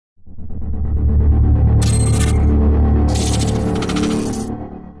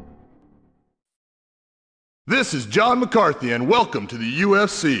This is John McCarthy, and welcome to the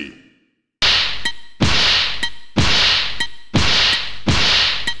UFC.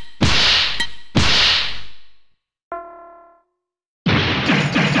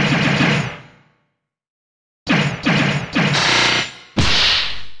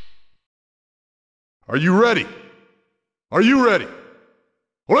 Are you ready? Are you ready?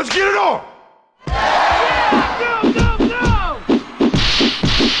 Well, let's get it on! Yeah! Go, go, go!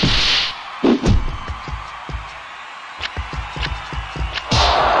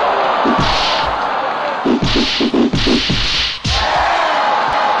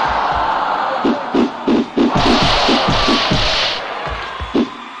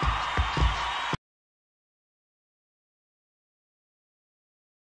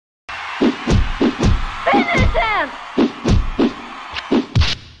 Finish him!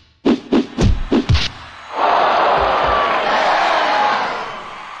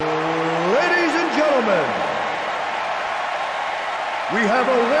 Ladies and gentlemen, we have a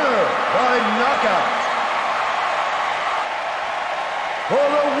winner by knockout. For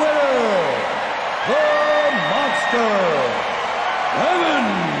the winner, the Monster, Evan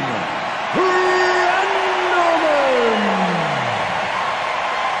Randleman.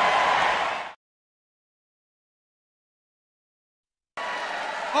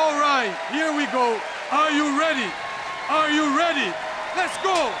 All right, here we go. Are you ready? Are you ready? Let's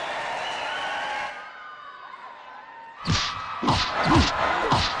go!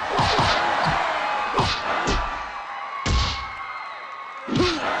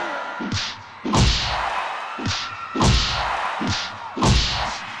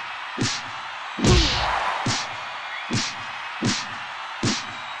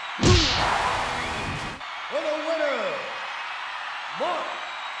 For the winner, Mark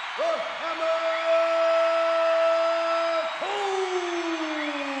the Hammer Coleman.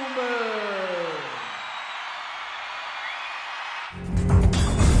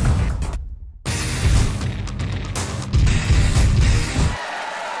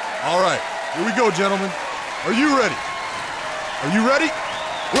 All right, here we go, gentlemen. Are you ready? Are you ready?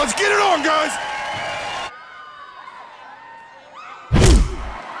 Let's get it on, guys!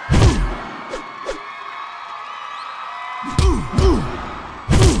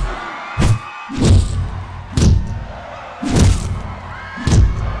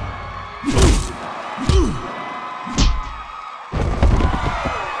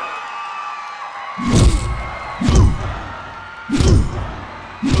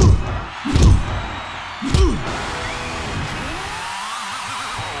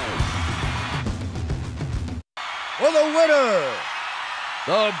 For the winner,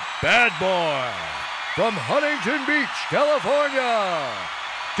 the bad boy from Huntington Beach, California,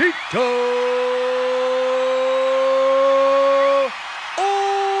 Tito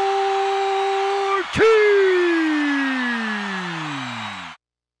Ortiz.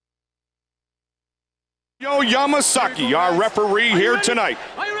 Yo Yamasaki, our referee here tonight.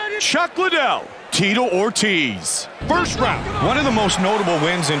 Chuck Liddell, Tito Ortiz. First round. One of the most notable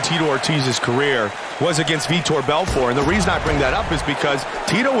wins in Tito Ortiz's career was against Vitor Belfort, and the reason I bring that up is because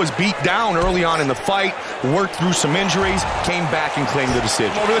Tito was beat down early on in the fight, worked through some injuries, came back and claimed the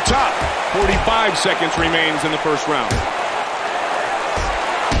decision. Over the top. 45 seconds remains in the first round.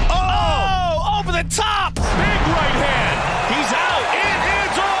 Oh, over the top! Big right hand. He's out. It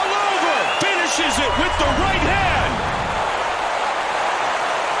is all over. Finishes it with the right hand.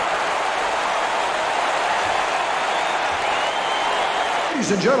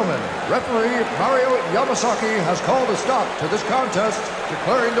 Ladies and gentlemen, referee Mario Yamasaki has called a stop to this contest,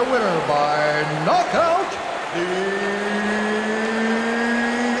 declaring the winner by knockout, the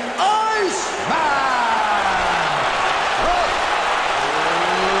Iceman!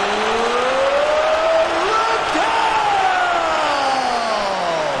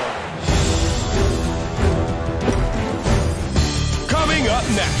 Coming up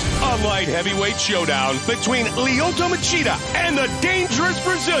next, a light heavyweight showdown between Lyoto Machida and the dangerous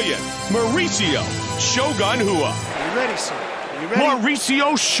Brazilian, Mauricio Shogun Rua. You ready, sir? You ready?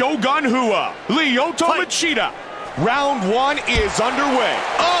 Mauricio Shogun Rua, Lyoto Machida. Round one is underway.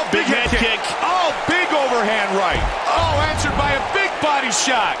 Oh, big head kick. Oh, big overhand right. Oh, answered by a big body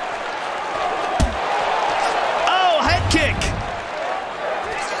shot. Oh, head kick.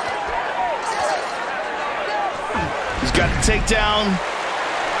 He's got the takedown.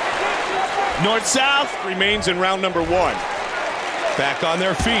 North-south. Remains in round number one. Back on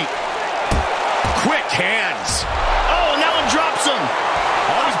their feet. Quick hands. Oh, now it drops him.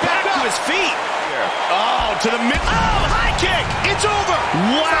 Oh, he's back to his feet. Oh, to the mid. Oh, high kick. It's over.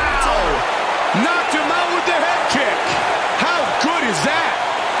 Wow. Knocked him out with the head kick. How good is that?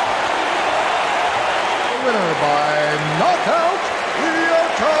 The winner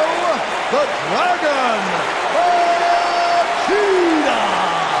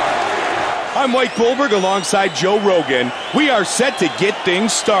I'm Mike Goldberg alongside Joe Rogan. We are set to get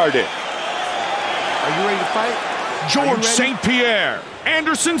things started. Are you ready to fight? George St. Pierre,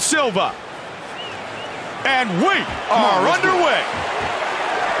 Anderson Silva. And we are underway.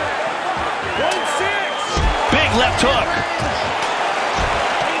 Big left hook.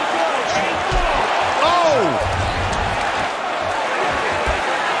 Oh!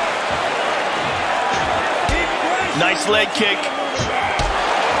 Nice leg kick.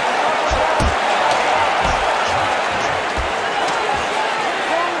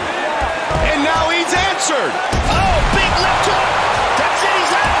 And now he's answered. Oh, big left hook. That's it,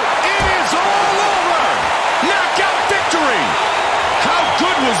 he's out. It is all over. Knockout victory. How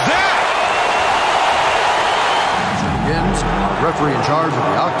good was that? Begins our referee in charge of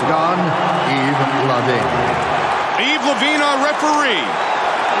the Octagon, Yves Lavigne. Yves Lavigne, our referee.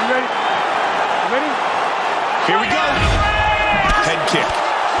 You ready? You ready? Here we go. Head kick.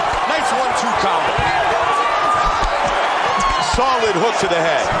 Nice 1-2 combo. Solid hook to the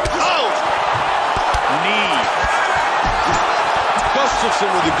head. Oh! Knee. Gustafsson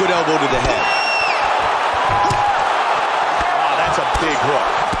with a good elbow to the head. Oh, that's a big hook.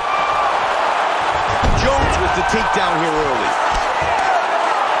 Jones with the takedown here early.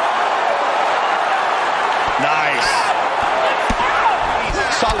 Nice.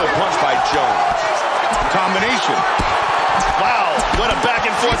 Solid punch by Jones. Combination. Wow, what a back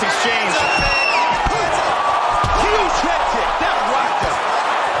and forth exchange. Huge head kick. That rocked him.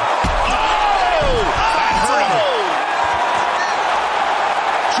 Oh! That hurt him.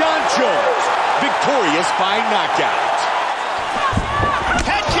 John Jones, victorious by knockout.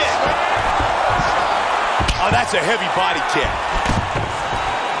 Head kick. Oh, that's a heavy body kick.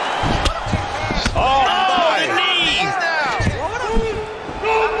 Oh, my. The knee.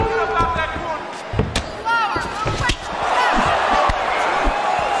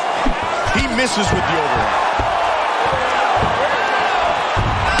 He misses with the overhand.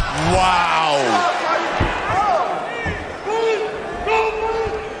 Wow.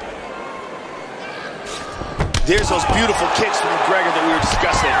 There's those beautiful kicks from McGregor that we were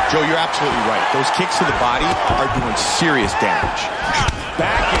discussing. Joe, you're absolutely right. Those kicks to the body are doing serious damage.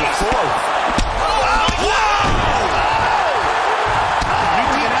 Back and forth.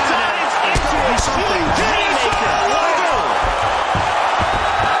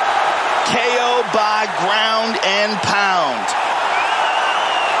 KO by ground and pound.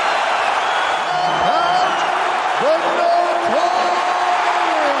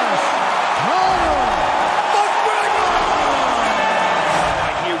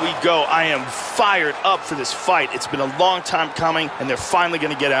 Here we go. I am fired up for this fight. It's been a long time coming, and they're finally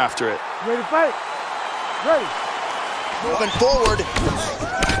going to get after it. Ready to fight? Ready. Moving forward,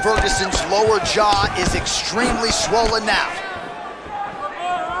 Ferguson's lower jaw is extremely swollen now.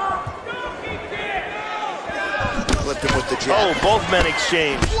 Flipped him with the jab. Oh, both men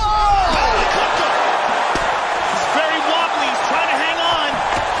exchange. He's very wobbly. He's trying to hang on.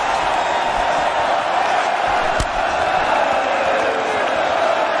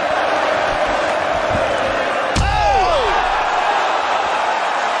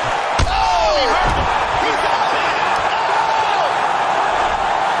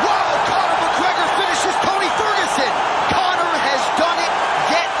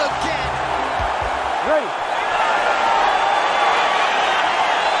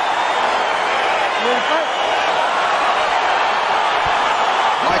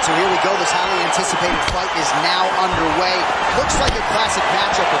 So here we go, this highly anticipated fight is now underway. Looks like a classic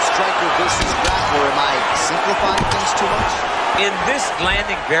matchup of striker versus grappler. Am I simplifying things too much? In this,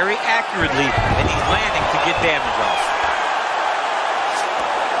 landing very accurately, and he's landing to get damage off.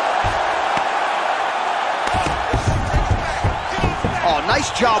 Oh, nice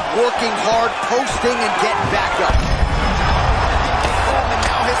job working hard, posting, and getting back up. And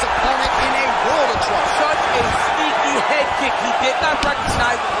now his opponent in a world of trouble. Such a sneaky head kick. He did not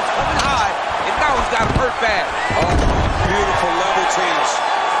recognize it was coming high, and now he's got him hurt bad. Oh, beautiful level change.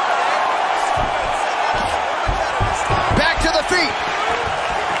 Back to the feet.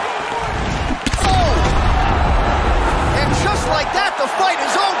 Oh! And just like that, the fight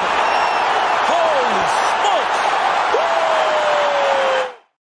is over.